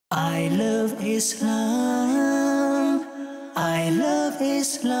I love Islam. I love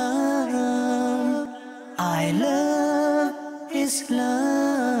Islam. I love Islam.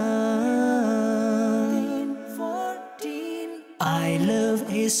 I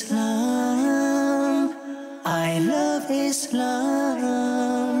love Islam. I love Islam.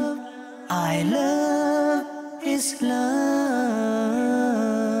 I love Islam.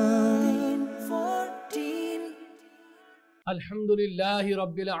 Alhamdulillahi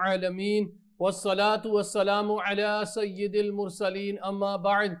Rabbil Alameen. Wassalatu wassalamu ala Sayyidil Mursaleen. Amma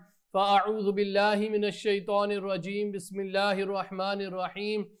ba'd. Fa'a'udhu billahi minash shaitanir rajeem. Bismillahir Rahmanir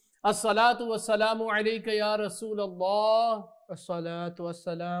Rahim. As-salatu wassalamu alayka ya Rasulallah. As-salatu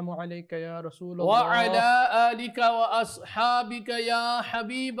wassalamu alayka ya Rasulullah. Wa ala alika wa ashabika ya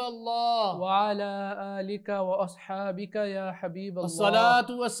Habiballah. Wa ala alika wa ashabika ya Habiballah.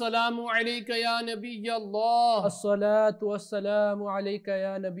 As-salatu wassalamu alayka ya Nabiyallah. As-salatu wassalamu alayka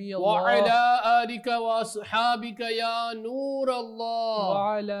ya Nabiyallah. Wa ala alika wa ashabika ya Nurallah.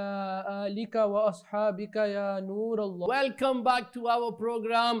 Wa ala alika wa ashabika ya Nurallah. Welcome back to our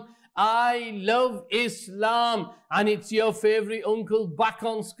program, I Love Islam, and it's your favorite uncle back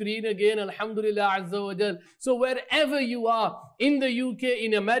on screen again, Alhamdulillah Azza wa Jal. So wherever you are, in the UK,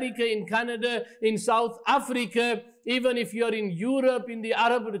 in America, in Canada, in South Africa, even if you're in Europe, in the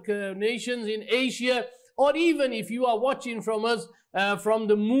Arab nations, in Asia, or even if you are watching from us from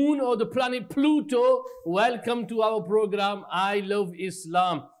the moon or the planet Pluto, welcome to our program, I Love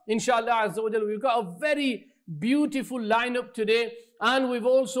Islam. Inshallah Azza wa Jal, we've got a very beautiful lineup today, and we've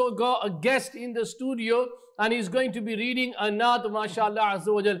also got a guest in the studio, and he's going to be reading a naat, mashallah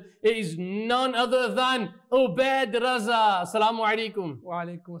azza wa jal. It is none other than Ubaid Raza. Assalamu alaikum. Wa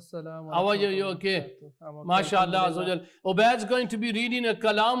alaikum assalam. How are you? You okay? Mashallah azza wa jal. Ubaid's going to be reading a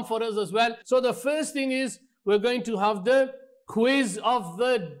kalam for us as well. So the first thing is, we're going to have the quiz of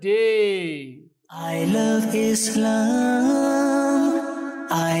the day. I love Islam.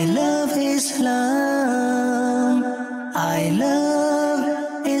 I love Islam. I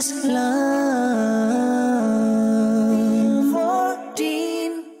love Islam.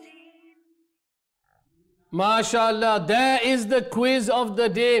 14. MashaAllah, there is the quiz of the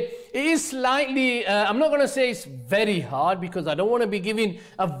day. It is slightly, I'm not going to say it's very hard, because I don't want to be giving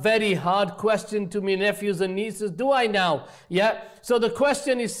a very hard question to my nephews and nieces, do I now? Yeah, so the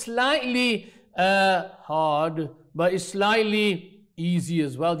question is slightly hard, but it's slightly easy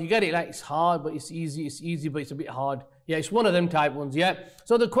as well. You get it? Like, it's hard, but it's easy, but it's a bit hard. Yeah, it's one of them type ones, yeah.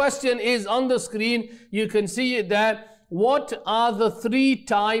 So the question is on the screen, you can see it there. What are the three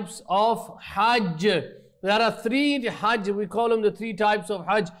types of Hajj? There are three Hajj, we call them the three types of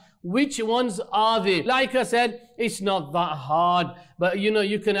Hajj. Which ones are they? Like I said, it's not that hard, but you know,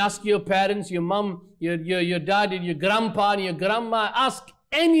 you can ask your parents, your mum, your dad, and your grandpa, and your grandma. Ask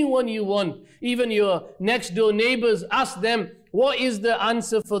anyone you want, even your next door neighbors, ask them, what is the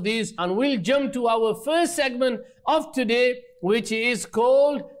answer for these? And we'll jump to our first segment of today, which is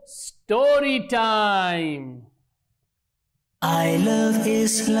called Story Time. I love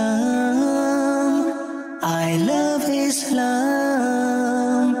Islam. I love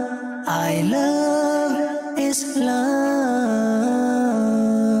Islam. I love Islam.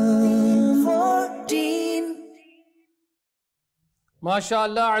 14.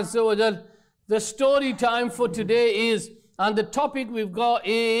 MashaAllah Azza wa Jal. The story time for today is, and the topic we've got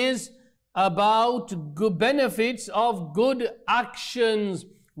is about good benefits of good actions.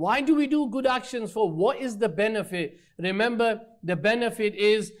 Why do we do good actions for? What is the benefit? Remember, the benefit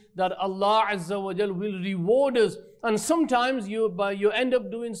is that Allah Azza wa Jal will reward us. And sometimes you end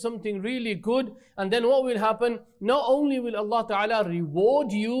up doing something really good, and then what will happen? Not only will Allah Ta'ala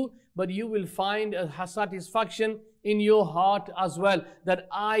reward you, but you will find a satisfaction in your heart as well, that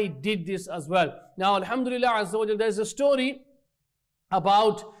I did this as well. Now, Alhamdulillah Azza wa Jal, there's a story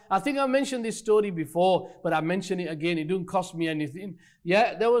about, I think I mentioned this story before, but I mention it again, it didn't cost me anything.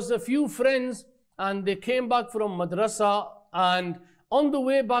 Yeah, there was a few friends, and they came back from madrasa, and on the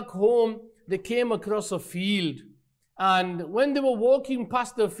way back home, they came across a field. And when they were walking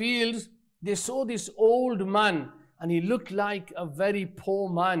past the fields, they saw this old man, and he looked like a very poor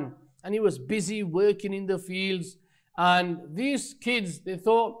man, and he was busy working in the fields. And these kids, they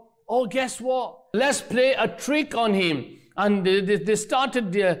thought, oh, guess what? Let's play a trick on him. And they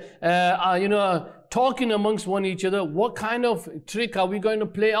started, talking amongst one each other. What kind of trick are we going to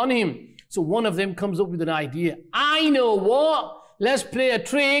play on him? So one of them comes up with an idea. I know what? Let's play a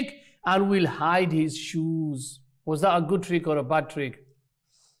trick, and we'll hide his shoes. Was that a good trick or a bad trick?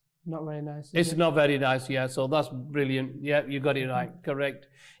 Not very nice. It's not very nice, yeah. So that's brilliant. Yeah, you got it right. Correct.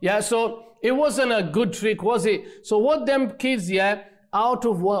 Yeah, so it wasn't a good trick, was it? So what them kids, yeah, out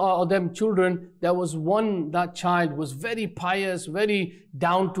of them children, there was one, that child was very pious, very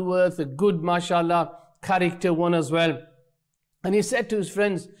down to earth, a good, mashallah, character one as well. And he said to his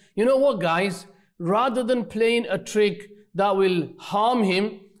friends, you know what guys, rather than playing a trick that will harm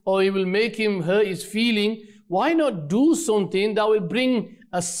him or it will make him hurt his feeling, why not do something that will bring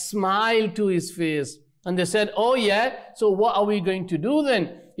a smile to his face? And they said, oh yeah, so what are we going to do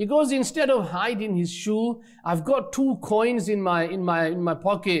then? He goes, instead of hiding his shoe, I've got 2 coins in my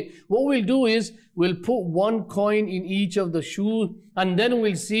pocket. What we'll do is we'll put 1 coin in each of the shoes, and then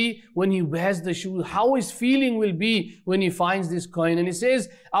we'll see when he wears the shoe how his feeling will be when he finds this coin. And he says,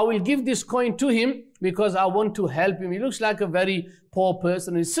 I will give this coin to him because I want to help him. He looks like a very poor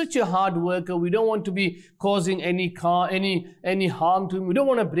person. He's such a hard worker. We don't want to be causing any harm to him. We don't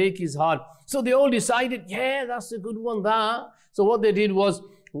want to break his heart. So they all decided, yeah, that's a good one, that. So what they did was,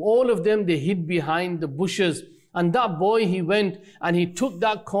 all of them, they hid behind the bushes. And that boy, he went and he took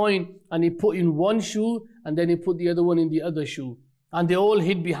that coin and he put in one shoe and then he put the other one in the other shoe. And they all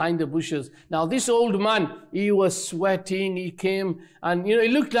hid behind the bushes. Now this old man, he was sweating, he came and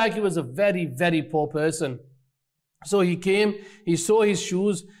it looked like he was a very, very poor person. So he came, he saw his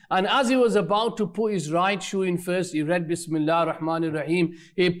shoes, and as he was about to put his right shoe in first, he read Bismillah ar-Rahman ar-Rahim.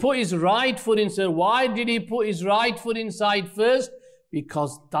 He put his right foot inside. Why did he put his right foot inside first?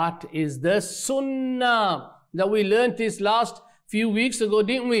 Because that is the Sunnah. That we learned this last few weeks ago,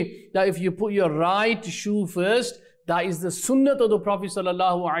 didn't we? That if you put your right shoe first, that is the Sunnah of the Prophet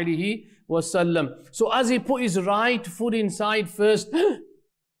sallallahu alaihi wasallam. So as he put his right foot inside first,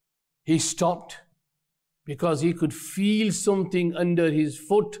 he stopped because he could feel something under his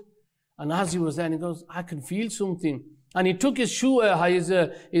foot. And as he was there, he goes, I can feel something. And he took his shoe,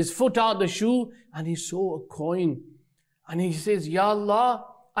 his foot out the shoe, and he saw a coin. And he says, Ya Allah,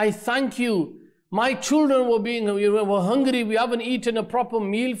 I thank you. My children were hungry. We haven't eaten a proper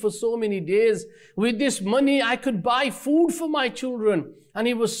meal for so many days. With this money, I could buy food for my children. And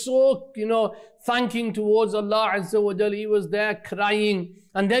he was so, thanking towards Allah Azza wa Jal. He was there crying.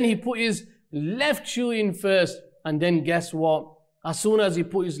 And then he put his left shoe in first. And then guess what? As soon as he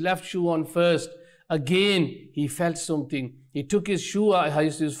put his left shoe on first, again, he felt something. He took his shoe out,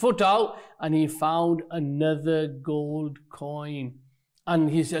 his foot out, and he found another gold coin. And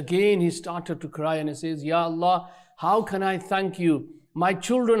he started to cry and he says, Ya Allah, how can I thank you? My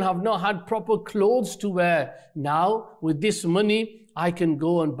children have not had proper clothes to wear. Now, with this money, I can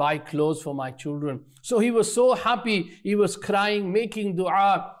go and buy clothes for my children. So he was so happy. He was crying, making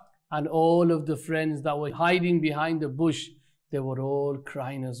dua. And all of the friends that were hiding behind the bush, they were all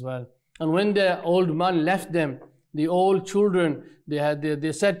crying as well. And when the old man left them, the old children,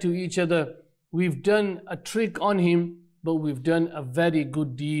 they said to each other, we've done a trick on him, but we've done a very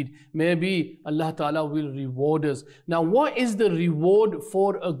good deed. Maybe Allah Ta'ala will reward us. Now, what is the reward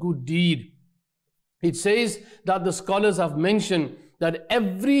for a good deed? It says that the scholars have mentioned that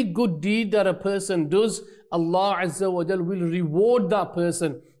every good deed that a person does, Allah Azza wa Jal will reward that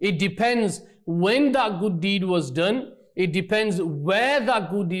person. It depends when that good deed was done. It depends where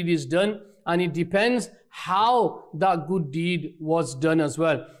that good deed is done. And it depends how that good deed was done as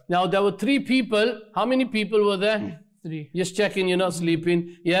well. Now, there were 3 people. How many people were there? 3. Just checking you're not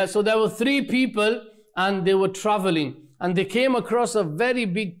sleeping. Yeah, so there were 3 people and they were traveling. And they came across a very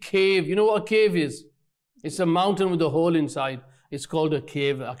big cave. You know what a cave is? It's a mountain with a hole inside. It's called a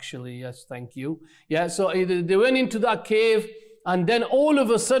cave actually. Yes, thank you. Yeah, so they went into that cave and then all of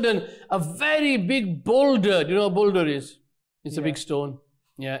a sudden a very big boulder. Do you know what a boulder is? It's a big stone.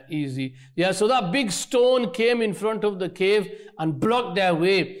 Yeah, easy. Yeah, so that big stone came in front of the cave and blocked their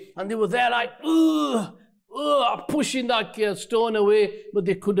way. And they were there like, pushing that stone away, but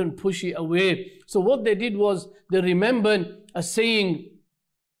they couldn't push it away. So what they did was they remembered a saying,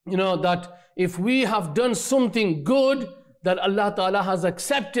 that if we have done something good that Allah Ta'ala has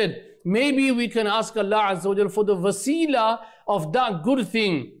accepted, maybe we can ask Allah Azza wa Jal for the wasila of that good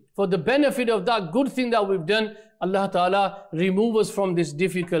thing, for the benefit of that good thing that we've done. Allah Ta'ala remove us from this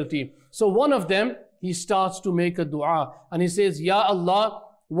difficulty. So one of them, he starts to make a dua and he says, Ya Allah,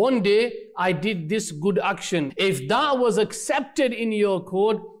 one day I did this good action. If that was accepted in your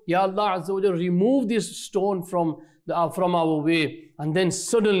court, Ya Allah Azza wa Jal, remove this stone from our way. And then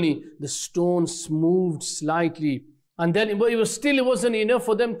suddenly the stone moved slightly. And then but it wasn't enough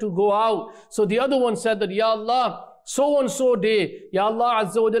for them to go out. So the other one said that, Ya Allah, so and so day, Ya Allah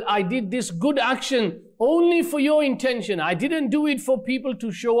Azza wa Jal, I did this good action only for your intention. I didn't do it for people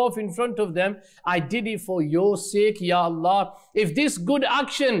to show off in front of them. I did it for your sake, Ya Allah. If this good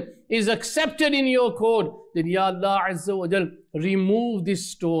action is accepted in your court, then Ya Allah Azza wa Jal, remove this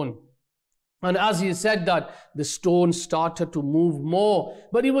stone. And as he said that, the stone started to move more.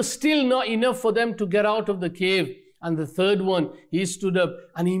 But it was still not enough for them to get out of the cave. And the third one, he stood up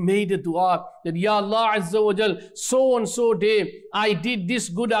and he made a dua that, Ya Allah Azza wa Jal, so and so day, I did this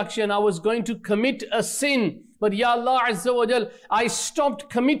good action. I was going to commit a sin. But Ya Allah Azza wa Jal, I stopped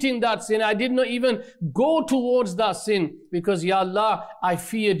committing that sin. I did not even go towards that sin because Ya Allah, I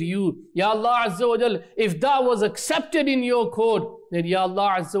feared you. Ya Allah Azza wa Jal, if that was accepted in your court, then Ya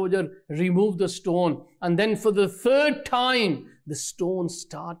Allah Azza wa Jal, remove the stone. And then for the third time, the stone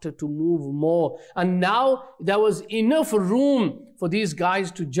started to move more. And now there was enough room for these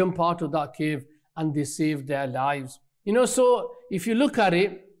guys to jump out of that cave, and they saved their lives. You know, so if you look at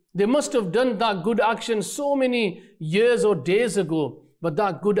it, they must have done that good action so many years or days ago, but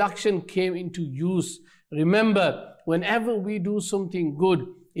that good action came into use. Remember, whenever we do something good,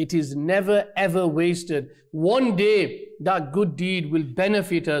 it is never ever wasted. One day that good deed will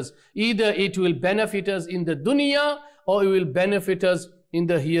benefit us. Either it will benefit us in the dunya or it will benefit us in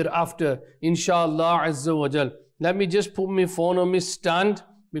the hereafter. Inshallah Azza wa Jal. Let me just put my phone on my stand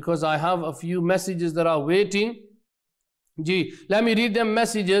because I have a few messages that are waiting. Let me read them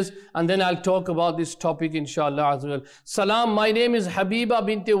messages and then I'll talk about this topic inshallah as well. Salam, my name is Habiba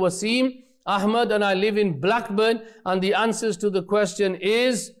binti Wasim Ahmad and I live in Blackburn, and the answers to the question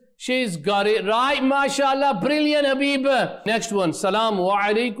is, she's got it right, mashallah, brilliant Habiba. Next one, Salam wa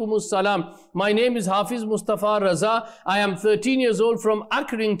alaikumus salam. My name is Hafiz Mustafa Raza. I am 13 years old from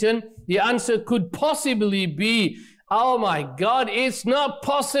Accrington. The answer could possibly be, oh my God, it's not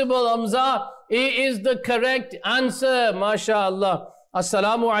possible, Hamza. It is the correct answer, mashallah.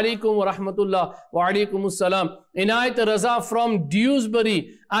 Assalamu alaikum wa rahmatullah wa alaikum assalam. Inayat Raza from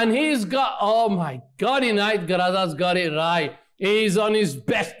Dewsbury, and he's got, oh my God, Inayat Raza's got it right. He's on his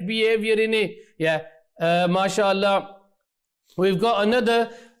best behavior in it. Yeah, mashallah. We've got another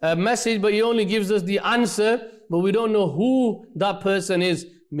message, but he only gives us the answer, but we don't know who that person is.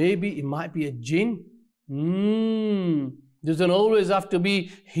 Maybe it might be a jinn. Doesn't always have to be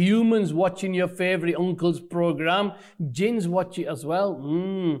humans watching your favorite uncle's program. Jinns watch it as well.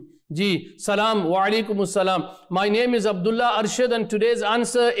 Salam wa alaikum salam. My name is Abdullah Arshad and today's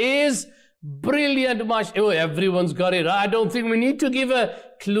answer is brilliant. Oh, everyone's got it. I don't think we need to give a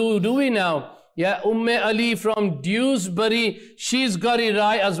clue, do we now? Yeah, Ali from Dewsbury, she's got it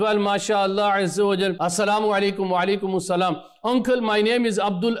right as well, mashallah azza wa jal. Assalamu alaikum wa alaikum assalam. Uncle, my name is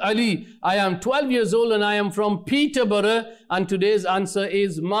Abdul Ali. I am 12 years old and I am from Peterborough, and today's answer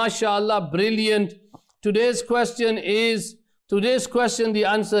is mashallah, brilliant. Today's question, the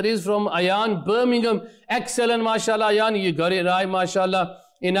answer is from Ayan, Birmingham. Excellent, mashallah, Ayan, you got it right, mashallah.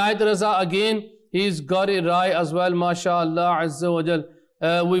 Inayat Raza again, he's got it right as well, mashallah azza wa jal.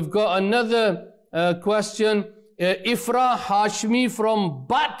 We've got another question. Ifra Hashmi from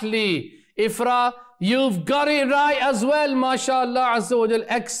Batley. Ifra, you've got it right as well, mashallah azza wa jal.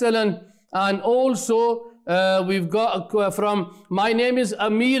 Excellent. And also we've got from, my name is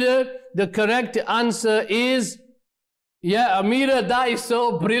Amira. The correct answer is, yeah, Amira, that is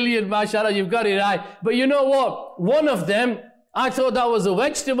so brilliant, mashallah, you've got it right. But you know what? One of them, I thought that was a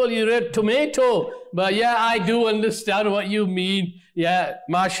vegetable, you read tomato. But yeah, I do understand what you mean. Yeah,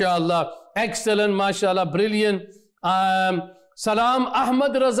 mashallah. Excellent, mashallah, brilliant. Salam,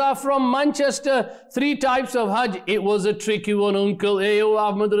 Ahmad Raza from Manchester. 3 types of Hajj. It was a tricky one, uncle. Hey, oh,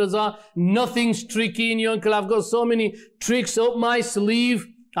 Ahmad Raza, nothing's tricky in you, uncle. I've got so many tricks up my sleeve.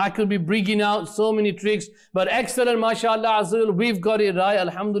 I could be bringing out so many tricks. But excellent, mashallah, azza, we've got it right.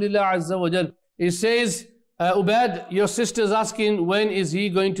 Alhamdulillah, azza wa jal. It says, Ubaid, your sister's asking, when is he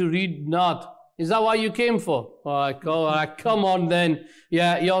going to read Naat? Is that what you came for? All right, come on then.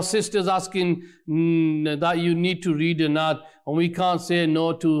 Yeah, your sister's asking that you need to read a Naat, and we can't say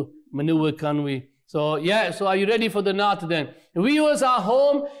no to manure, can we? So yeah, so are you ready for the Naat then? Viewers at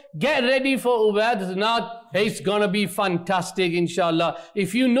home, get ready for Ubaid's Naat. It's gonna be fantastic, inshallah.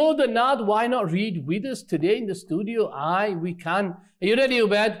 If you know the Naat, why not read with us today in the studio? We can. Are you ready,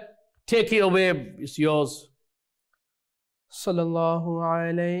 Ubaid? Take it away, it's yours. Sallallahu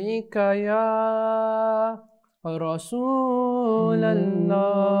alayka ya Rasulallah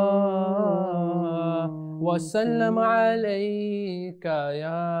wa sallam alayka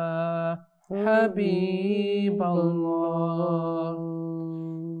ya Habiballah.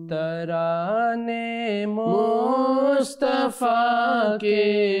 Tarane Mustafa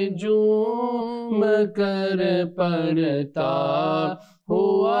ke jum kar padta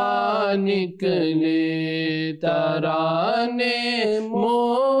हुआ निकले तराने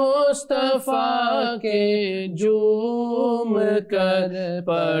मुस्तफा के झूम कर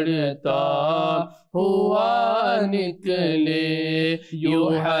पढ़ता ہوا نکلے،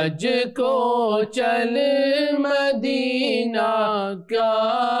 یوں حج کو چل مدینہ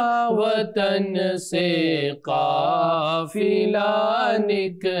کا وطن سے قافلہ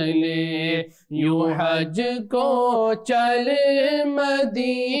نکلے، یوں حج کو چل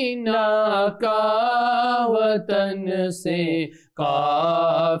مدینہ کا وطن سے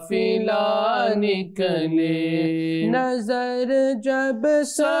قافلہ نکلے، نظر جب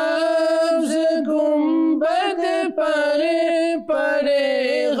سبز گنبد پر پڑے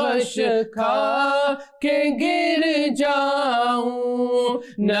غش کھا کے گر جاؤں،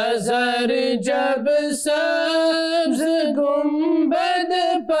 نظر جب سبز گنبد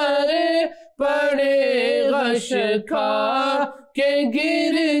پر پڑے غش کھا کے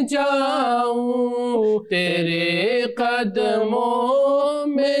گر جاؤں، تیرے قدموں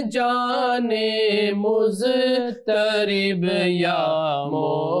میں جانے مضطرب یا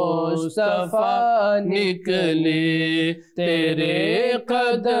مصطفیٰ نکلے، تیرے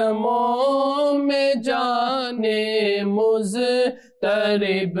قدموں میں جانے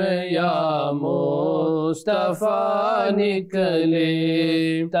مضطرب یا مصطفیٰ نکلے،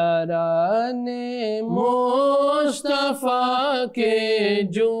 ترانے مصطفیٰ کے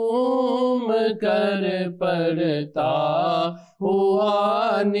جھوم کر پڑھتا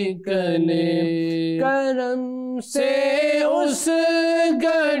ہوا نکلے، کرم سے اس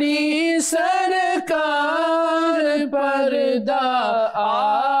گھڑی سرکار پردہ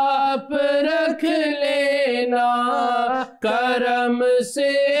آپ رکھ لینا، کرم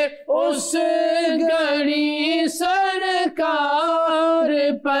سے اس گھڑی سرکار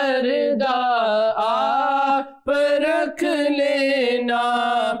پردہ آپ رکھ لینا،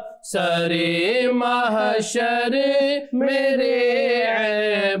 سرے محشر میرے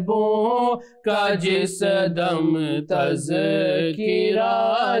عیبوں کا جس دم تذکرہ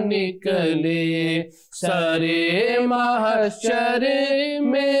نکلے، سرے محشر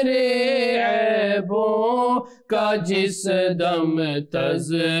میرے عیبوں کا جس دم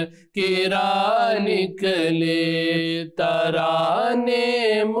تذکرہ نکلے، ترانے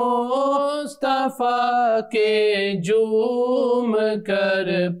مصطفیٰ کے جھوم کر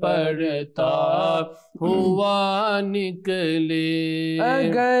پڑھتا ہوا نکلے،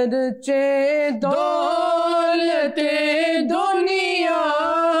 اگرچہ دولت دنیا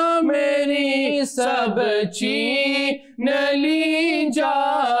میری سب چھین لی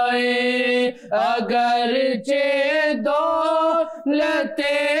جائے، اگرچہ دولت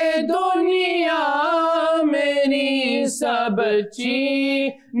دنیا میری سب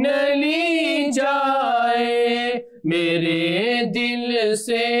چھین لی جائے، میرے دل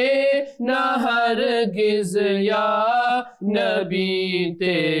سے نہ ہرگز یا نبی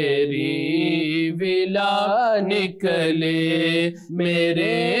تیری ولا نکلے،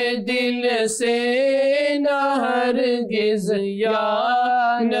 میرے دل سے نہ ہرگز یا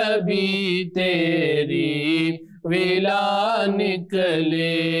نبی تیری ولا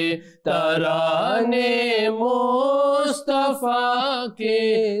نکلے، ترانے مصطفیٰ کے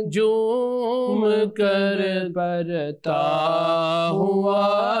جھوم کر پڑھتا ہوا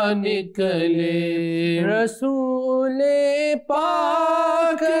نکلے، رسول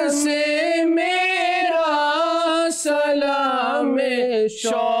پاک سے میرا سلام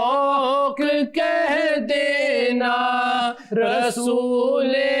شوق کہہ دینا،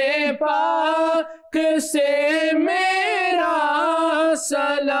 رسول پاک سے میرا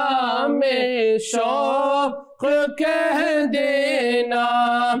سلام شوق کہہ دینا،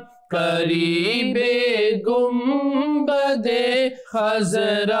 قریب گنبد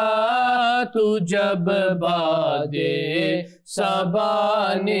خضرا تو جب باد صبا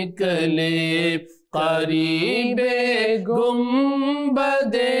نکلے، قریب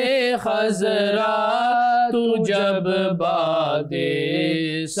گنبد خضرا تو جب باد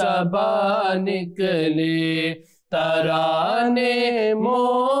صبا نکلے، ترانے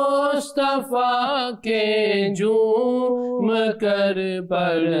مصطفیٰ کے جھوم کر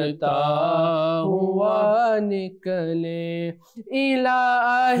پڑھتا ہوا نکلے،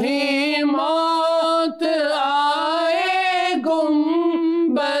 الہی موت آئے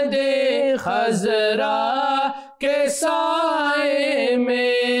گنبد خضرا کے سائے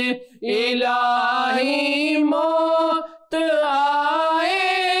میں، الہی موت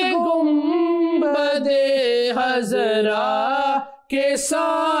آئے گنبد خضرا کے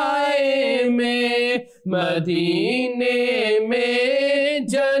سائے میں، مدینے میں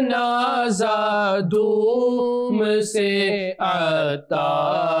جنازہ دھوم سے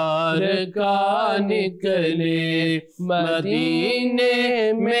عطار کا نکلے، مدینے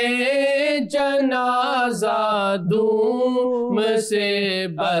میں جنازہ धूम से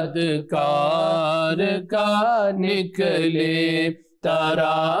बदकार का निकले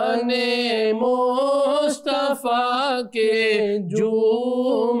तराने मुस्तफा के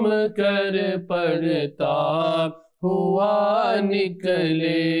झूम कर पढ़ता हुआ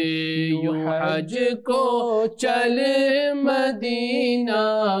निकले यूं हज को चल मदीना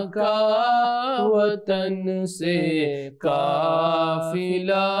का वतन से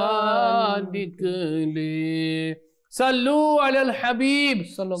काफिला निकले Sallu ala al-Habib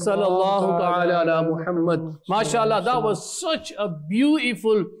sallallahu ta'ala ala Muhammad. MashaAllah, that was such a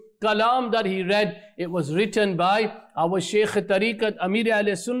beautiful kalam that he read. It was written by our Shaykh Tariqat, Amir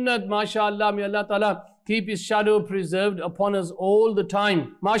al-Sunnat. MashaAllah, may Allah ta'ala keep his shadow preserved upon us all the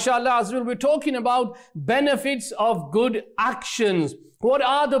time. MashaAllah, as well, we're talking about benefits of good actions. What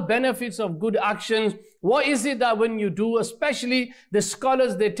are the benefits of good actions? What is it that when you do, especially the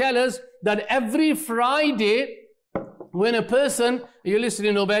scholars, they tell us that every Friday, when a person, you're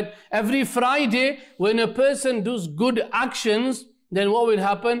listening, Obed, every Friday, when a person does good actions, then what will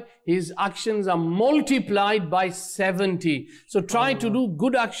happen? His actions are multiplied by 70. So try to do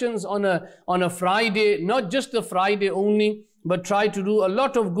good actions on a Friday, not just a Friday only, but try to do a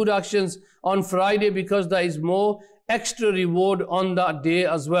lot of good actions on Friday, because there is more extra reward on that day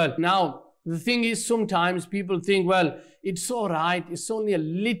as well. Now, the thing is, sometimes people think, well, it's all right, it's only a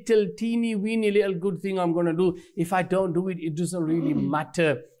little teeny weeny little good thing I'm going to do. If I don't do it, it doesn't really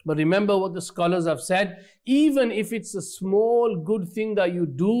matter. But remember what the scholars have said, even if it's a small good thing that you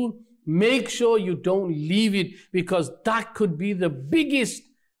do, make sure you don't leave it, because that could be the biggest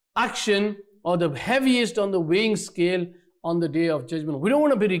action or the heaviest on the weighing scale on the day of judgment. We don't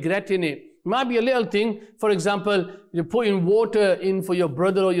want to be regretting it. It might be a little thing. For example, you're putting water in for your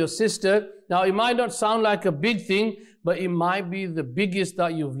brother or your sister. Now, it might not sound like a big thing, but it might be the biggest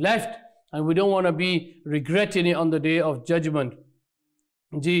that you've left. And we don't want to be regretting it on the day of judgment.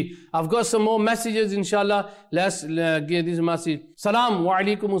 Gee, I've got some more messages, inshallah. Let's give this message. Salam wa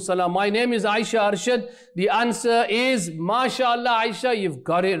alaikum salam. My name is Aisha Arshad. The answer is, MashaAllah, Aisha, you've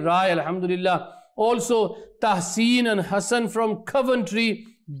got it right. Alhamdulillah. Also, Tahseen and Hassan from Coventry.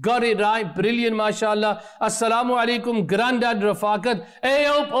 Got it right. Brilliant, mashallah. Assalamu alaikum, Granddad Rafaqat. Hey,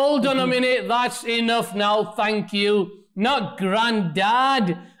 hold on a minute. That's enough now. Thank you. Not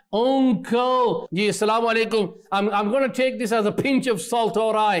Granddad. Uncle. Yeah, assalamu alaikum. I'm going to take this as a pinch of salt,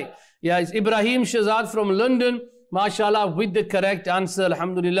 all right. Yeah, it's Ibrahim Shazad from London. Mashallah, with the correct answer.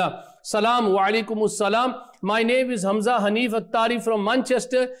 Alhamdulillah. Salam wa alaikum salam. My name is Hamza Hanif Attari from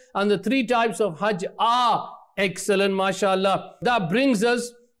Manchester. And the 3 types of Hajj are excellent, mashallah. That brings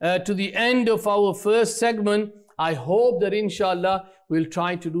us to the end of our first segment. I hope that inshallah we'll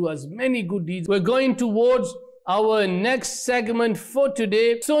try to do as many good deeds. We're going towards our next segment for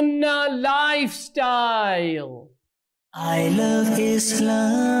today, Sunnah lifestyle. I love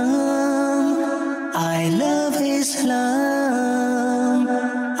Islam. I love Islam.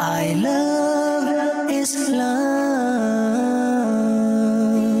 I love Islam.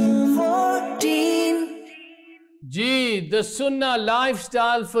 14. Gee, the Sunnah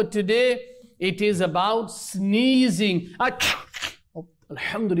lifestyle for today, it is about sneezing.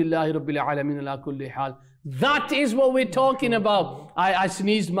 Alhamdulillah Rabbil Alameen ala kulli hal. That is what we're talking about. I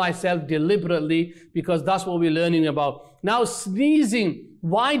sneezed myself deliberately because that's what we're learning about. Now, sneezing.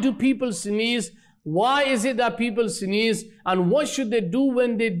 Why do people sneeze? Why is it that people sneeze? And what should they do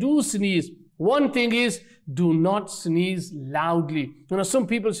when they do sneeze? One thing is, do not sneeze loudly. You know, some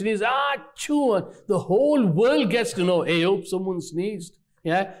people sneeze, achoo, the whole world gets to know, hey, hope someone sneezed.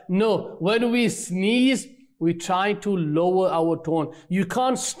 Yeah? No, when we sneeze, we try to lower our tone. You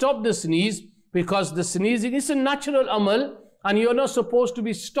can't stop the sneeze, because the sneezing is a natural amal and you're not supposed to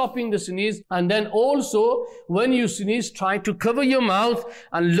be stopping the sneeze. And then also, when you sneeze, try to cover your mouth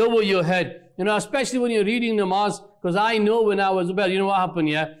and lower your head. You know, especially when you're reading namaz, because I know when I was, well, you know what happened,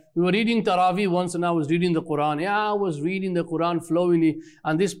 yeah? We were reading Taraweeh once and I was reading the Quran. Yeah, I was reading the Quran flowingly.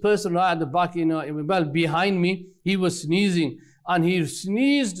 And this person right at the back, you know, well, behind me, he was sneezing. And he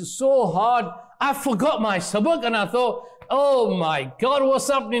sneezed so hard, I forgot my sabak and I thought, oh my God, what's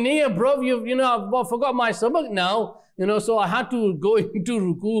happening here, bro? You know, I forgot my sabak now. You know, so I had to go into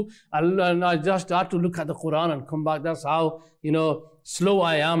ruku and I just had to look at the Quran and come back. That's how, you know, slow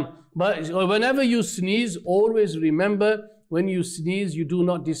I am. But whenever you sneeze, always remember, when you sneeze, you do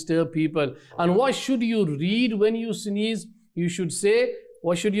not disturb people. And what should you read when you sneeze? You should say,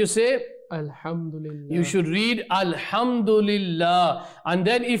 what should you say? Alhamdulillah. You should read Alhamdulillah. And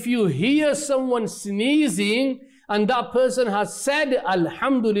then if you hear someone sneezing and that person has said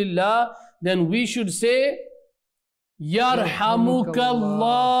Alhamdulillah, then we should say,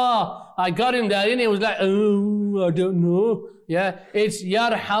 Yarhamukallah. I got him there, and he was like, oh, I don't know. Yeah, it's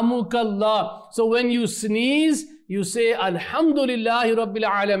Yarhamukallah. So when you sneeze, you say Alhamdulillahi Rabbil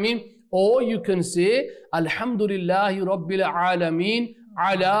Alameen, or you can say Alhamdulillahi Rabbil Alameen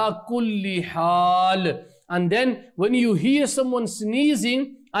ala kulli hal. And then when you hear someone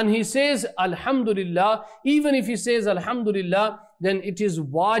sneezing and he says Alhamdulillah, even if he says Alhamdulillah, then it is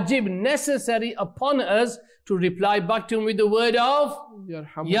wajib, necessary upon us to reply back to him with the word of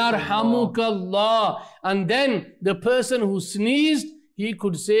Yarhamukallah. And then the person who sneezed, he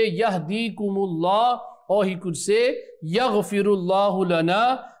could say Yahdikumullah, or he could say Yaghfirullahu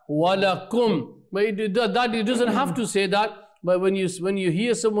lana walakum. But it doesn't have to say that. But when you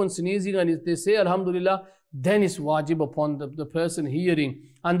hear someone sneezing and they say Alhamdulillah, then it's wajib upon the person hearing.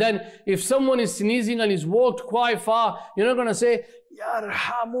 And then if someone is sneezing and he's walked quite far, you're not going to say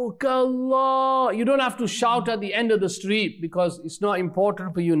Yarhamukallah. You don't have to shout at the end of the street, because it's not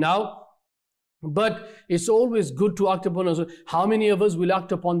important for you now. But it's always good to act upon us. How many of us will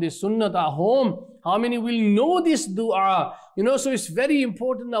act upon this sunnah at home? How many will know this dua? So it's very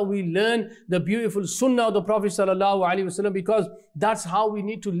important that we learn the beautiful sunnah of the Prophet ﷺ, because that's how we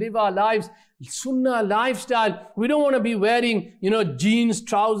need to live our lives. Sunnah lifestyle. We don't want to be wearing, jeans,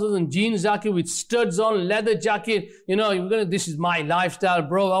 trousers and jeans jacket with studs on, leather jacket. This is my lifestyle,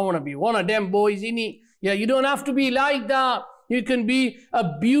 bro. I want to be one of them boys, innit? Yeah, you don't have to be like that. You can be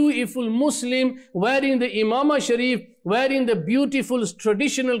a beautiful Muslim wearing the Imamah Sharif, wearing the beautiful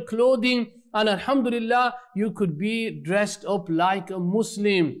traditional clothing, and alhamdulillah, you could be dressed up like a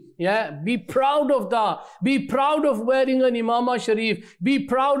Muslim. Yeah, be proud of that. Be proud of wearing an Imamah Sharif. Be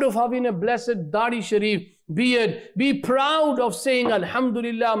proud of having a blessed Dari Sharif beard. Be proud of saying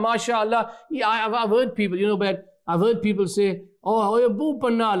alhamdulillah, mashallah. Yeah, I've heard people, but I've heard people say, oh, boo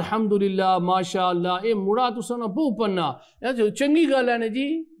panna, alhamdulillah, mashallah, mura tu sana boo panna. Changi gal hai na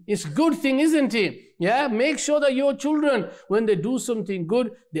ji. It's a good thing, isn't it? Yeah, make sure that your children, when they do something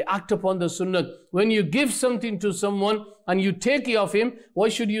good, they act upon the sunnah. When you give something to someone and you take it of him,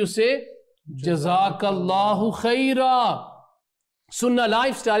 what should you say? Jazakallahu khaira. Sunnah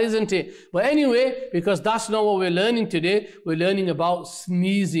lifestyle, isn't it? But anyway, because that's not what we're learning today, we're learning about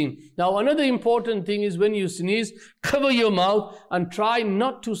sneezing. Now, another important thing is when you sneeze, cover your mouth and try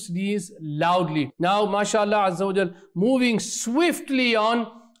not to sneeze loudly. Now, mashallah azza wa jal, moving swiftly on,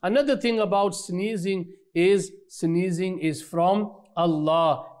 another thing about sneezing is from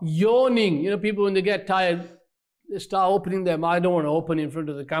Allah. Yawning. People when they get tired, they start opening their mouth. I don't want to open in front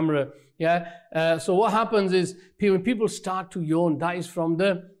of the camera. Yeah. So what happens is when people start to yawn, that is from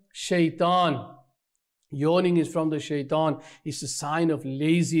the shaitan. Yawning is from the shaitan. It's a sign of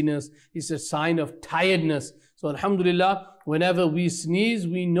laziness. It's a sign of tiredness. So alhamdulillah, whenever we sneeze,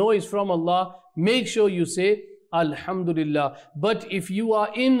 we know it's from Allah. Make sure you say Alhamdulillah. But if you are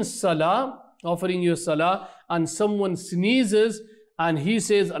in salah, offering your salah, and someone sneezes and he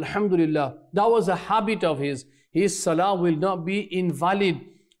says Alhamdulillah, that was a habit of his salah will not be invalid.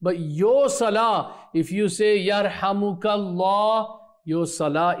 But your salah, if you say Yarhamukallah, your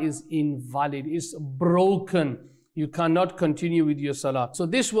salah is invalid, it's broken. You cannot continue with your salah. So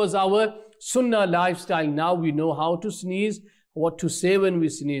this was our sunnah lifestyle. Now we know how to sneeze, what to say when we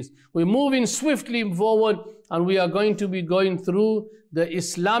sneeze. We're moving swiftly forward, and we are going to be going through the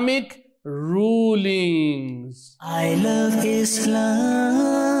Islamic rulings. I love Islam.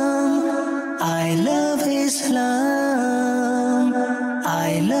 I love Islam.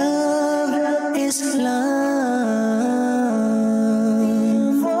 I love Islam.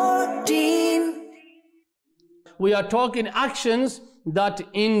 14. We are talking actions that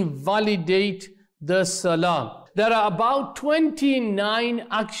invalidate the salah. There are about 29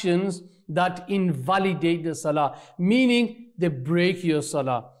 actions that invalidate the salah, meaning they break your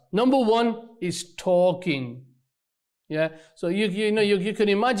salah. Number one is talking. Yeah, so you can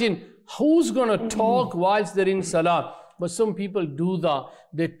imagine who's going to talk whilst they're in salah. But some people do that.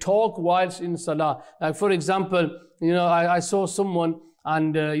 They talk whilst in salah. Like for example, I saw someone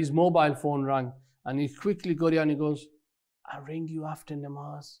and his mobile phone rang, and he quickly got it and he goes, I'll ring you after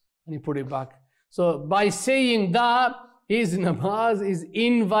namaz. And he put it back. So by saying that, his namaz is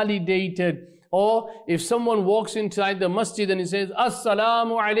invalidated. Or if someone walks inside the masjid and he says,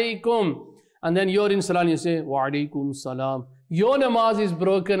 Assalamu alaikum, and then you're in salah and you say, Wa alaikum salam, your namaz is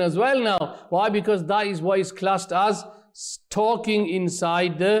broken as well now. Why? Because that is what is classed as talking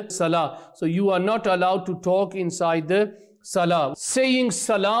inside the salah. So you are not allowed to talk inside the salah. Saying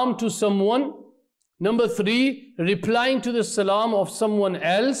salam to someone. Number 3, replying to the salam of someone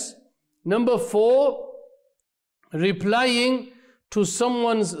else. Number 4, replying to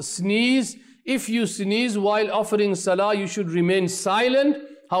someone's sneeze If you sneeze while offering salah, you should remain silent.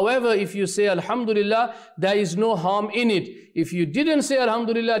 However, if you say Alhamdulillah, there is no harm in it. If you didn't say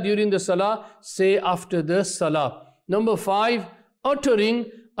Alhamdulillah during the salah, say after the salah. Number 5, uttering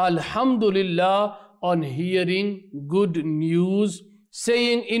Alhamdulillah on hearing good news.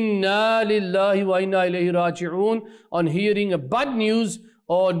 Saying Inna lillahi wa inna ilayhi raji'un on hearing a bad news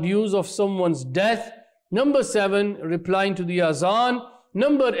or news of someone's death. Number 7, replying to the azan.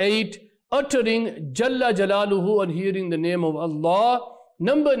 Number 8, uttering Jalla Jalaluhu on hearing the name of Allah.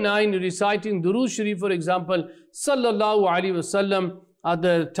 Number 9, reciting Durood Sharif, for example, Sallallahu Alaihi Wasallam, at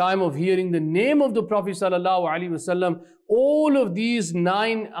the time of hearing the name of the Prophet Sallallahu Alaihi Wasallam. All of these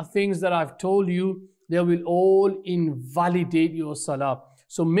 9 things that I've told you, they will all invalidate your salah.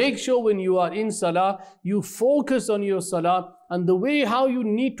 So make sure when you are in salah, you focus on your salah. And the way how you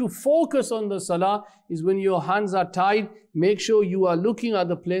need to focus on the salah is when your hands are tied, make sure you are looking at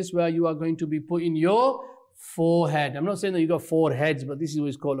the place where you are going to be putting your forehead. I'm not saying that you got 4 heads, but this is what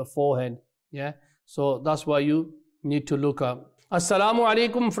is called a forehead. Yeah. So that's why you need to look up. Assalamu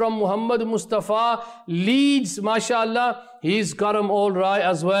alaikum from Muhammad Mustafa, Leeds, mashallah. He's got them all right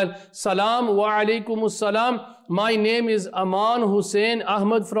as well. Salam wa alaikum assalam. My name is Aman Hussein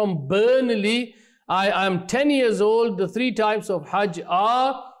Ahmad from Burnley. I am 10 years old. The 3 types of Hajj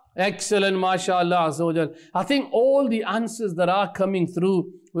are excellent, mashallah. I think all the answers that are coming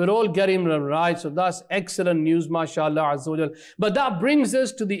through, we're all getting them right. So that's excellent news, mashallah. But that brings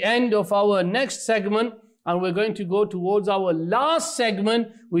us to the end of our next segment. And we're going to go towards our last segment,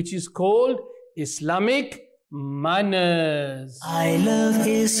 which is called Islamic Manners. I love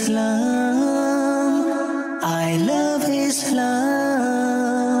Islam. I love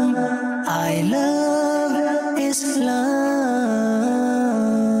Islam. I love Islam.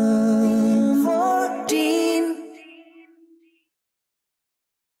 14.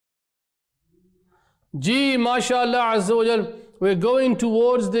 Ji, mashallah azawajal. We're going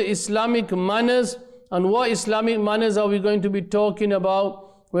towards the Islamic manners. And what Islamic manners are we going to be talking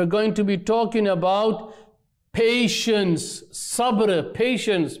about? We're going to be talking about patience, sabr,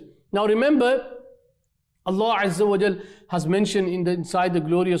 patience. Now remember, Allah Azza wa Jal has mentioned inside the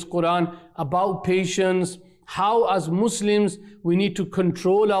glorious Quran about patience, how as Muslims we need to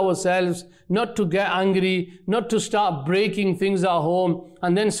control ourselves, not to get angry, not to start breaking things at home.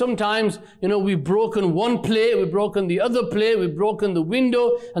 And then sometimes, we've broken one plate, we've broken the other plate, we've broken the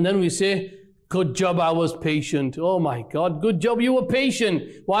window, and then we say, good job, I was patient. Oh my God, good job, you were patient.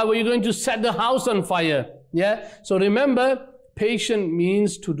 Why were you going to set the house on fire? Yeah. So remember, patient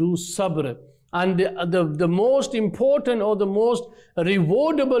means to do sabr. And the most important or the most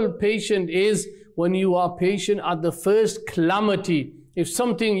rewardable patient is when you are patient at the first calamity. If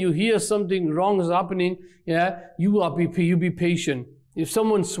you hear something wrong is happening, yeah, you be patient. If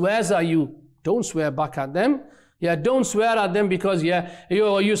someone swears at you, don't swear back at them. Yeah, don't swear at them because,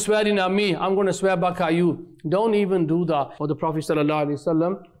 you're swearing at me, I'm going to swear back at you. Don't even do that. Or the Prophet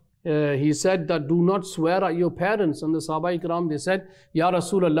ﷺ, he said that do not swear at your parents. And the Sahaba Ikram, they said, Ya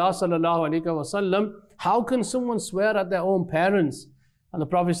Rasulullah sallallahu alayhi wa sallam, how can someone swear at their own parents? And the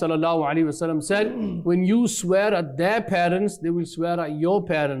Prophet sallallahu alayhi wa sallam said, when you swear at their parents, they will swear at your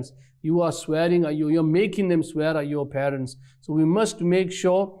parents. You are swearing at you're making them swear at your parents. So we must make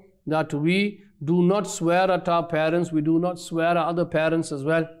sure that we do not swear at our parents. We do not swear at other parents as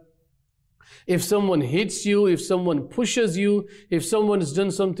well. If someone hits you, if someone pushes you, if someone has done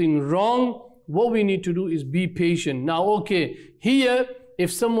something wrong, what we need to do is be patient. Now, okay, here,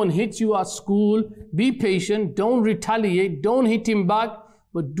 if someone hits you at school, be patient, don't retaliate, don't hit him back,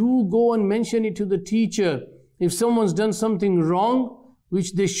 but do go and mention it to the teacher. If someone's done something wrong,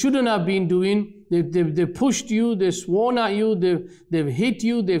 which they shouldn't have been doing, they pushed you, they've sworn at you, they've hit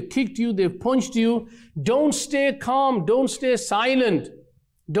you, they've kicked you, they've punched you. Don't stay calm, don't stay silent,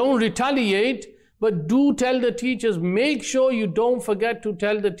 don't retaliate, but do tell the teachers. Make sure you don't forget to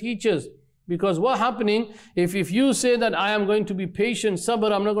tell the teachers. Because what's happening, if you say that I am going to be patient,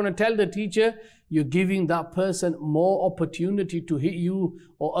 sabr, I'm not going to tell the teacher, you're giving that person more opportunity to hit you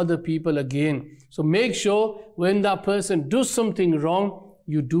or other people again. So make sure when that person does something wrong,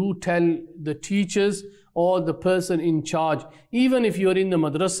 you do tell the teachers or the person in charge. Even if you're in the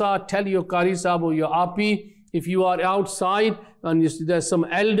madrasa, tell your Qari Sahib or your Api. If you are outside and there's some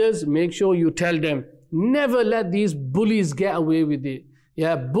elders, make sure you tell them. Never let these bullies get away with it.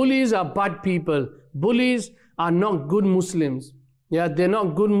 Yeah, bullies are bad people. Bullies are not good Muslims. Yeah, they're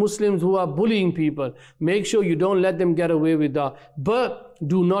not good Muslims who are bullying people. Make sure you don't let them get away with that. But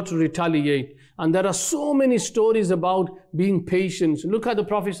do not retaliate. And there are so many stories about being patient. Look at the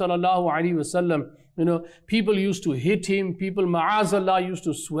Prophet ﷺ. People used to hit him. People, ma'azallah, used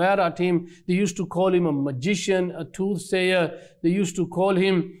to swear at him. They used to call him a magician, a toothsayer. They used to call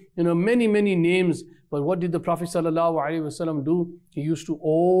him, many, many names. But what did the Prophet ﷺ do? He used to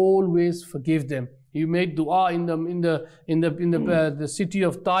always forgive them. He made dua in the city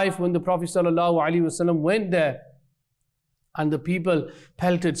of Taif when the Prophet ﷺ went there, and the people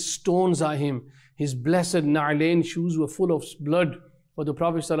pelted stones at him. His blessed na'alain shoes were full of blood, but the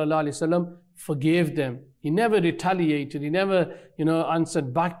Prophet ﷺ forgave them. He never retaliated. He never,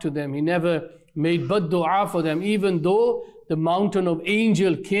 answered back to them. He never made bad dua for them, even though the mountain of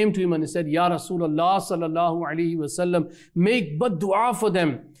angel came to him and he said, Ya Rasulullah sallallahu alaihi wasallam, make bad dua for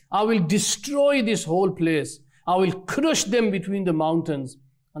them. I will destroy this whole place. I will crush them between the mountains.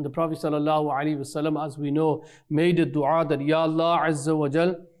 And the Prophet sallallahu alaihi wasallam, as we know, made a dua that, Ya Allah Azza wa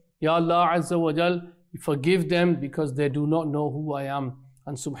Jal, Ya Allah Azza wa Jal, forgive them because they do not know who I am.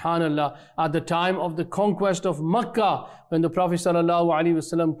 And subhanallah, at the time of the conquest of Makkah, when the Prophet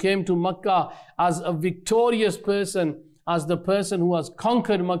ﷺ came to Makkah as a victorious person, as the person who has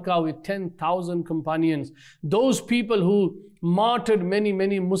conquered Makkah with 10,000 companions, those people who martyred many,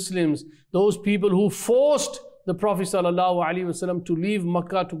 many Muslims, those people who forced the Prophet ﷺ to leave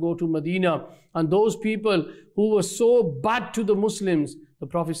Makkah to go to Medina, and those people who were so bad to the Muslims, the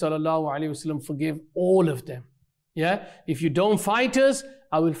Prophet ﷺ forgave all of them. Yeah, if you don't fight us,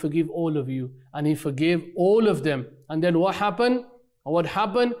 I will forgive all of you. And he forgave all of them. And then what happened? What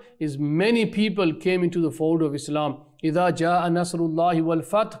happened is many people came into the fold of Islam. إِذَا جَاءَ نَصْرُ اللَّهِ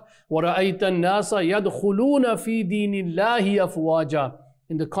وَالْفَتْحِ وَرَأَيْتَ النَّاسَ يَدْخُلُونَ فِي دِينِ اللَّهِ أَفْوَاجًا.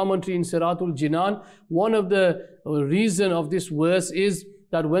 In the commentary in Siratul Jinan, one of the reason of this verse is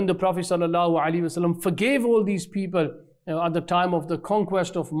that when the Prophet ﷺ forgave all these people, at the time of the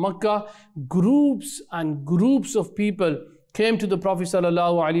conquest of Makkah, groups and groups of people came to the Prophet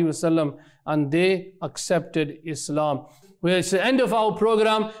ﷺ and they accepted Islam. Well, it's the end of our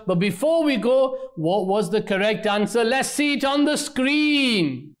program, but before we go, what was the correct answer? Let's see it on the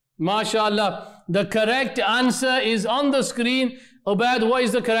screen. MashaAllah. The correct answer is on the screen. Ubaid, what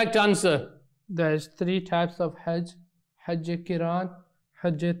is the correct answer? There's 3 types of Hajj: Hajj Qiran,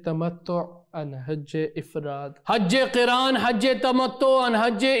 Hajj Tamattu', and Hajj Ifrad. Hajj Qiran, Hajj Tamattu and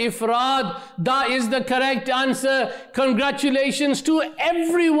Hajj Ifrad. That is the correct answer. Congratulations to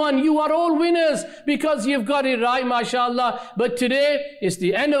everyone. You are all winners because you've got it right, mashallah. But today is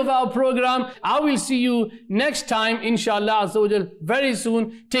the end of our program. I will see you next time, inshallah, very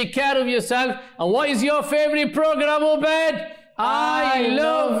soon. Take care of yourself. And what is your favorite program, Obed? I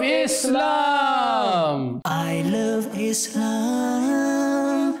love Islam. I love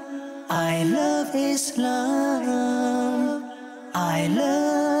Islam. I love Islam. I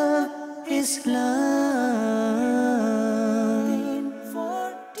love Islam.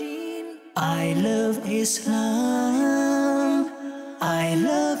 I love Islam. I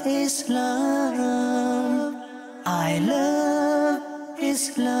love Islam. I love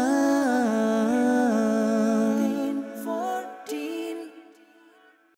Islam.